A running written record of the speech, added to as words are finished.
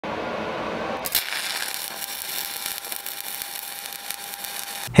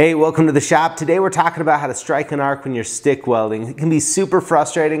Hey, welcome to the shop. Today we're talking about how to strike an arc when you're stick welding. It can be super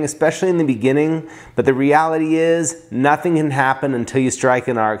frustrating, especially in the beginning, but the reality is nothing can happen until you strike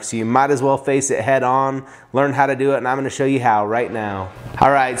an arc, so you might as well face it head on, learn how to do it, and I'm going to show you how right now.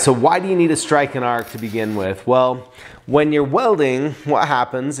 Alright, so why do you need to strike an arc to begin with? Well, when you're welding, what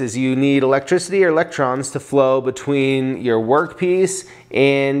happens is you need electricity or electrons to flow between your workpiece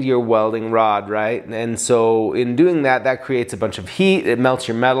and your welding rod, right? And so in doing that, that creates a bunch of heat, it melts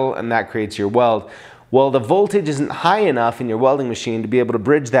your metal, and that creates your weld. Well, the voltage isn't high enough in your welding machine to be able to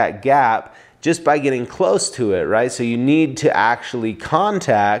bridge that gap just by getting close to it, right? So you need to actually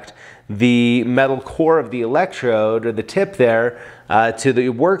contact the metal core of the electrode, or the tip there, to the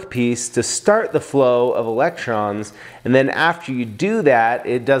workpiece to start the flow of electrons. And then after you do that,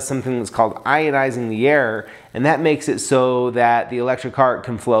 it does something that's called ionizing the air, and that makes it so that the electric arc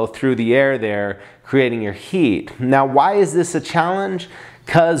can flow through the air there, creating your heat. Now, why is this a challenge?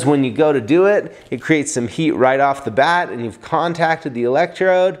 Because when you go to do it, it creates some heat right off the bat, and you've contacted the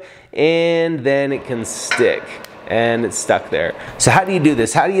electrode, and then it can stick. And it's stuck there. So how do you do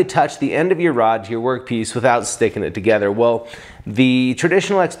this? How do you touch the end of your rod to your workpiece without sticking it together? Well, the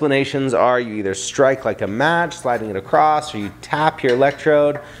traditional explanations are you either strike like a match, sliding it across, or you tap your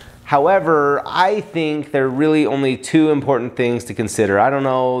electrode. However, I think there are really only two important things to consider. I don't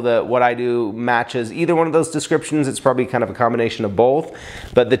know that what I do matches either one of those descriptions. It's probably kind of a combination of both.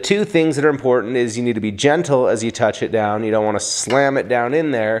 But the two things that are important is you need to be gentle as you touch it down. You don't want to slam it down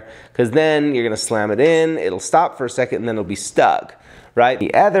in there, because then you're going to slam it in, it'll stop for a second, and then it'll be stuck. Right?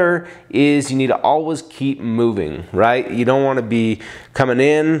 The other is you need to always keep moving, right? You don't want to be coming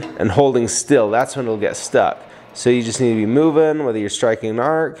in and holding still. That's when it'll get stuck. So you just need to be moving, whether you're striking an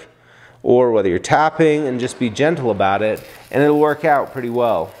arc or whether you're tapping, and just be gentle about it, and it'll work out pretty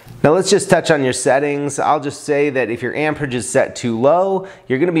well. Now let's just touch on your settings. I'll just say that if your amperage is set too low,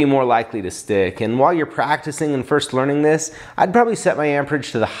 you're going to be more likely to stick. And while you're practicing and first learning this, I'd probably set my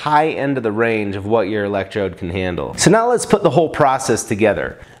amperage to the high end of the range of what your electrode can handle. So now let's put the whole process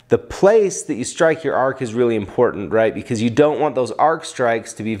together. The place that you strike your arc is really important, right? Because you don't want those arc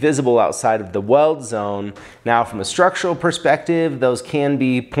strikes to be visible outside of the weld zone. Now, from a structural perspective, those can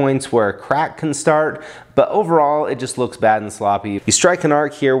be points where a crack can start, but overall, it just looks bad and sloppy. You strike an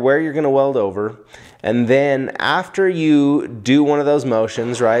arc here where you're gonna weld over, and then after you do one of those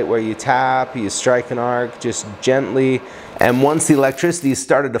motions, right, where you tap, you strike an arc just gently, and once the electricity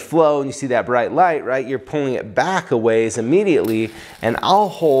started to flow and you see that bright light, right, you're pulling it back a ways immediately, and I'll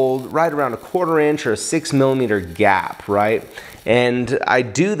hold right around a 1/4 inch or a 6 millimeter gap, right? And I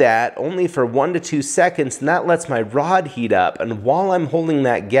do that only for 1 to 2 seconds, and that lets my rod heat up. And while I'm holding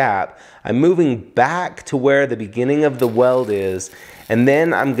that gap, I'm moving back to where the beginning of the weld is, and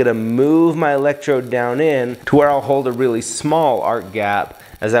then I'm gonna move my electrode down in to where I'll hold a really small arc gap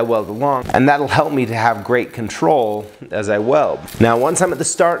as I weld along, and that'll help me to have great control as I weld. Now, once I'm at the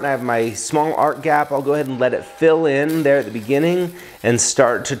start and I have my small arc gap, I'll go ahead and let it fill in there at the beginning and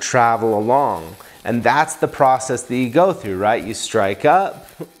start to travel along. And that's the process that you go through, right? You strike up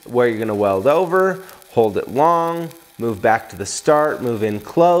where you're gonna weld over, hold it long, move back to the start, move in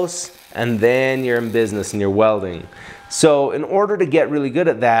close, and then you're in business and you're welding. So in order to get really good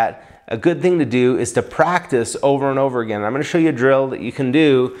at that, a good thing to do is to practice over and over again. I'm going to show you a drill that you can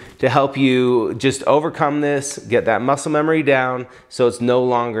do to help you just overcome this, get that muscle memory down so it's no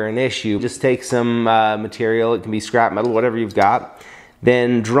longer an issue. Just take some material, it can be scrap metal, whatever you've got,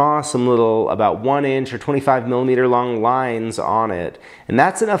 then draw some little about 1 inch or 25 millimeter long lines on it. And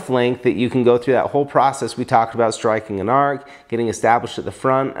that's enough length that you can go through that whole process we talked about, striking an arc, getting established at the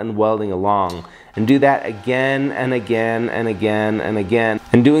front, and welding along. And do that again and again and again and again.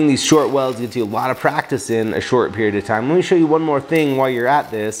 And doing these short welds gives you a lot of practice in a short period of time. Let me show you one more thing while you're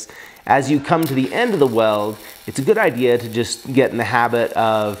at this. As you come to the end of the weld, it's a good idea to just get in the habit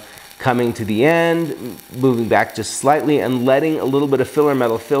of coming to the end, moving back just slightly, and letting a little bit of filler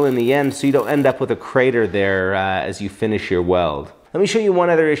metal fill in the end so you don't end up with a crater there as you finish your weld. Let me show you one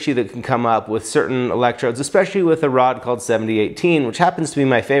other issue that can come up with certain electrodes, especially with a rod called 7018, which happens to be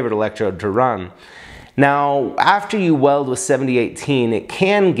my favorite electrode to run. Now, after you weld with 7018, it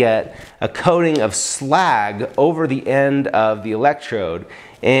can get a coating of slag over the end of the electrode,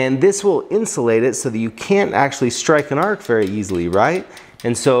 and this will insulate it so that you can't actually strike an arc very easily, right?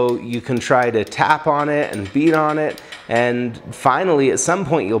 And so you can try to tap on it and beat on it, and finally at some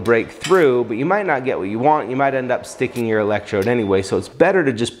point you'll break through, but you might not get what you want. You might end up sticking your electrode anyway, so it's better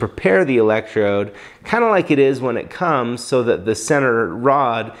to just prepare the electrode kind of like it is when it comes, so that the center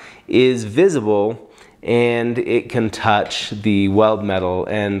rod is visible and it can touch the weld metal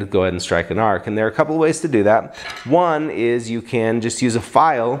and go ahead and strike an arc. And there are a couple of ways to do that. One is you can just use a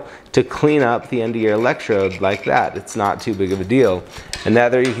file to clean up the end of your electrode like that. It's not too big of a deal.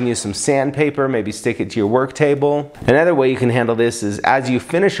 Another, you can use some sandpaper, maybe stick it to your work table. Another way you can handle this is as you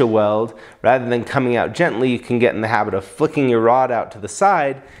finish a weld, rather than coming out gently, you can get in the habit of flicking your rod out to the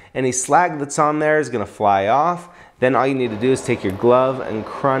side. Any slag that's on there is going to fly off. Then all you need to do is take your glove and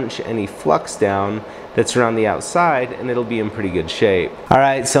crunch any flux down that's around the outside, and it'll be in pretty good shape. All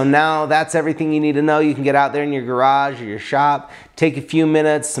right, so now that's everything you need to know. You can get out there in your garage or your shop, take a few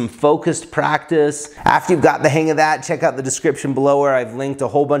minutes, some focused practice. After you've got the hang of that, check out the description below where I've linked a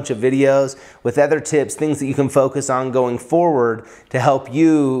whole bunch of videos with other tips, things that you can focus on going forward to help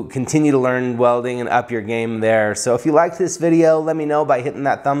you continue to learn welding and up your game there. So if you liked this video, let me know by hitting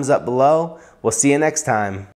that thumbs up below. We'll see you next time.